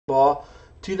Basketball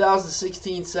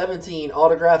 2016-17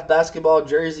 Autographed Basketball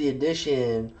Jersey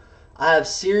Edition. I have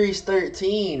Series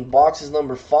 13, boxes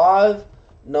number 5,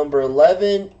 number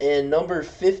 11, and number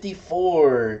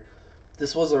 54.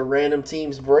 This was a random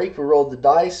teams break. We rolled the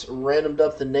dice, randomed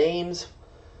up the names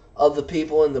of the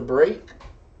people in the break,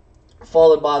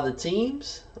 followed by the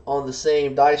teams on the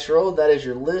same dice roll. That is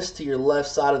your list to your left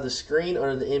side of the screen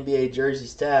under the NBA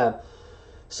Jerseys tab.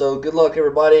 So good luck,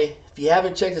 everybody. If you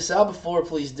haven't checked us out before,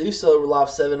 please do so. We're live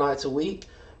 7 nights a week,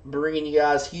 bringing you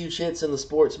guys huge hits in the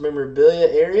sports memorabilia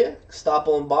area. Stop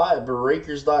on by at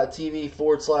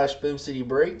breakers.tv/Boom City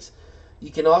Breaks.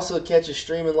 You can also catch us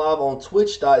streaming live on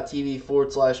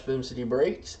twitch.tv/Boom City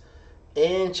Breaks.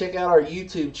 And check out our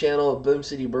YouTube channel at Boom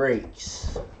City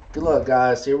Breaks. Good luck,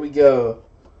 guys. Here we go.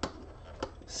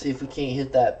 See if we can't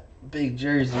hit that big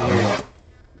jersey here.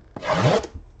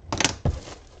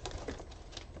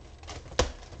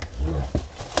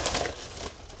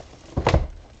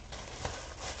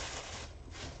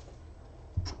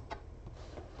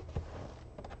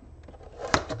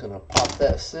 Gonna pop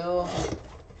that seal.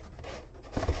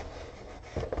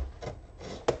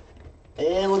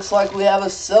 And looks like we have a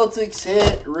Celtics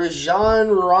hit.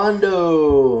 Rajon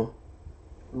Rondo.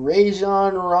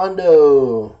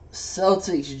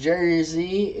 Celtics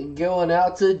jersey going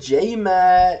out to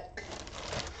J-Mac.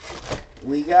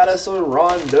 We got us a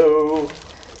Rondo.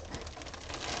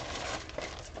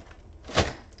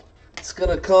 It's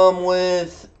going to come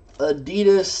with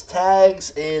Adidas tags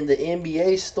and the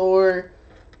NBA store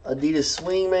Adidas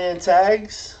Swingman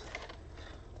tags.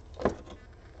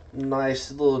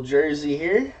 Nice little jersey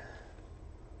here.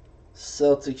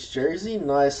 Celtics jersey.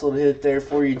 Nice little hit there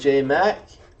for you, J-Mac.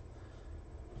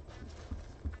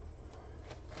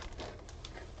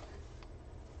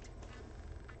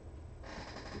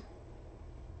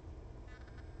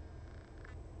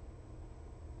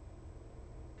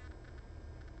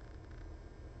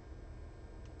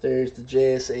 There's the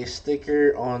JSA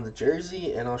sticker on the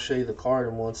jersey, and I'll show you the card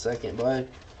in 1 second, bud.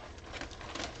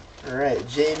 Alright,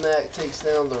 J-Mac takes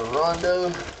down the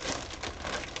Rondo.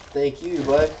 Thank you,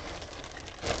 bud.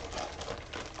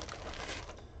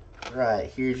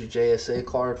 Right, here's your JSA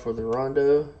card for the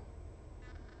Rondo.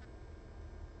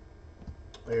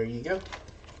 There you go.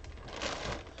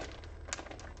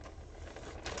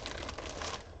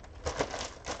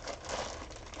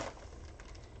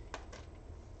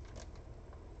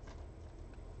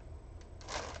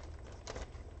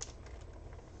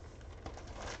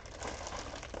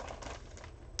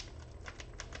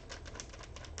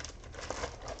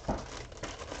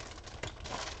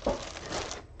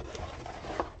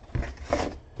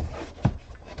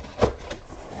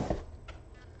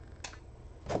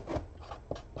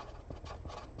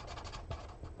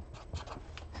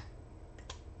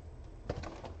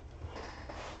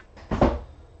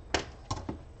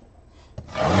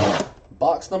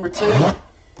 Box number 2.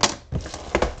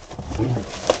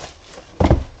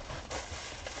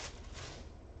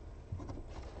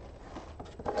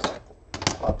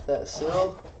 Pop that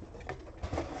seal.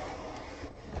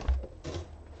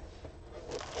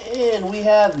 And we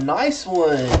have nice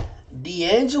one.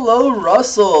 D'Angelo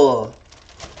Russell.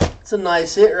 It's a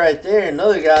nice hit right there.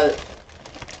 Another guy that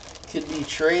could be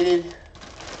traded.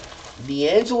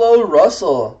 D'Angelo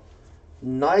Russell.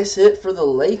 Nice hit for the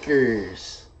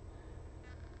Lakers.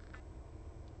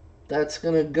 That's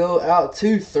going to go out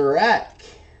to Thrak.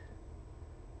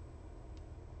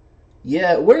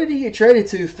 Yeah, where did he get traded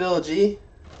to, Phil G?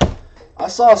 I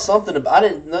saw something about, I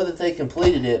didn't know that they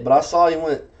completed it, but I saw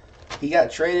he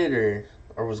got traded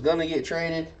or was going to get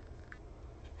traded.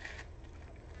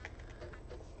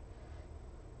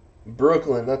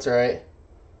 Brooklyn, that's right.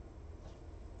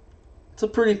 It's a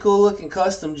pretty cool looking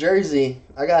custom jersey.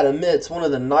 I gotta admit, it's one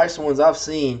of the nicer ones I've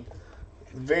seen.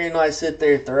 Very nice hit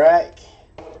there, Thrak.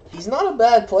 He's not a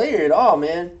bad player at all,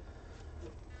 man.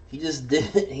 He just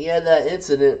he had that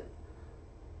incident.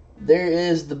 There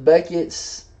is the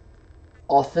Beckett's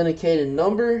authenticated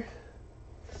number.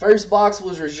 First box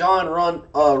was Rajon Rondo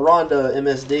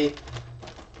MSD.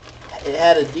 It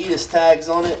had Adidas tags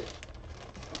on it.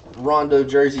 Rondo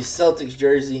jersey, Celtics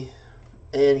jersey.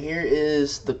 And here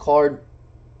is the card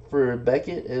for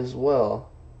Beckett as well.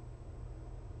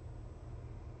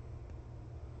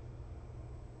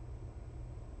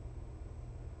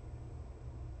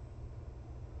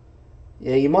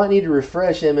 Yeah, you might need to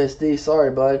refresh MSD. Sorry,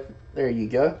 bud. There you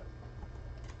go.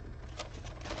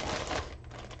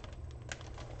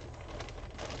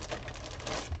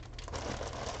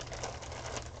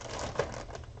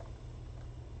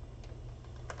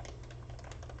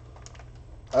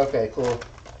 Okay, cool.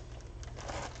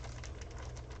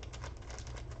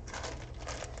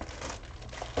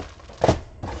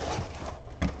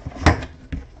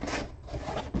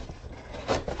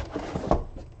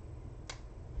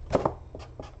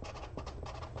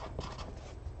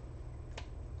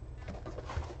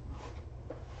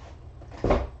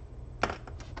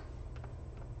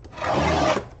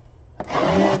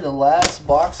 And the last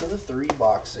box of the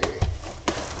 3-boxer.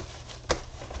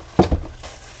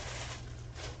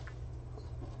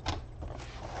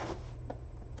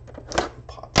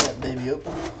 Pop that baby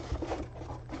open.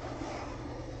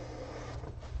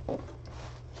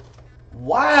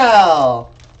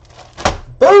 Wow!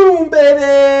 Boom,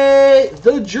 baby!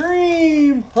 The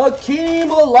Dream! Hakeem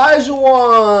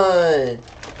Olajuwon!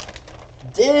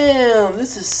 Damn,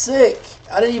 this is sick.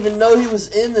 I didn't even know he was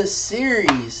in the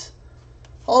series.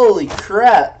 Holy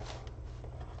crap.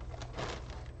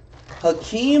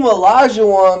 Hakeem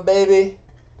Olajuwon, baby.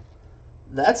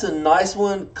 That's a nice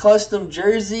one. Custom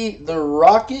jersey. The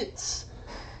Rockets.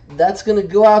 That's going to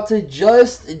go out to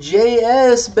Just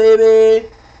JS, baby.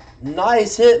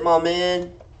 Nice hit, my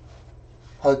man.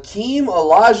 Hakeem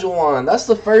Olajuwon. That's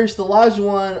the first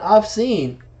Olajuwon I've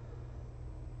seen.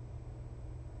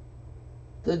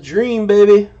 The Dream,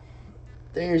 baby.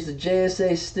 There's the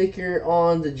JSA sticker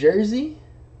on the jersey.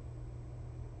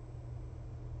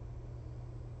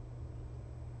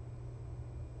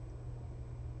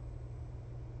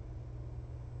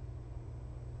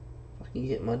 If I can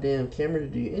get my damn camera to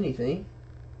do anything.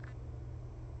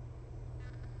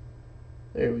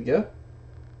 There we go.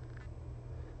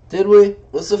 Did we?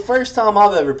 Was the first time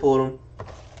I've ever pulled them.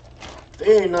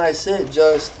 Very nice hit,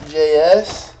 Just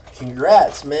JS.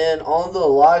 Congrats, man, on the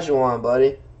Olajuwon,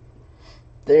 buddy.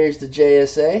 There's the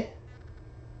JSA.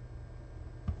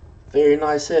 Very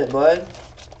nice hit, bud.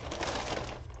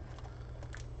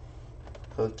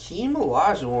 Hakeem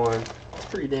Olajuwon. That's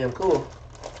pretty damn cool.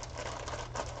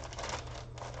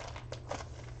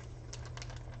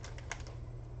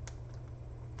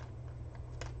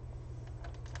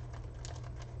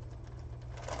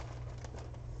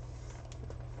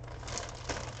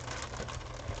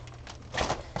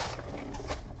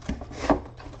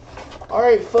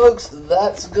 Alright, folks,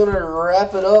 that's going to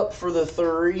wrap it up for the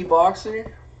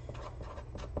 3-boxer.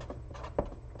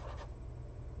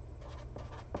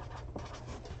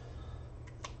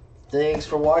 Thanks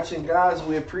for watching, guys.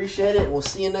 We appreciate it. We'll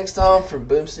see you next time for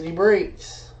Boom City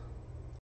Breaks.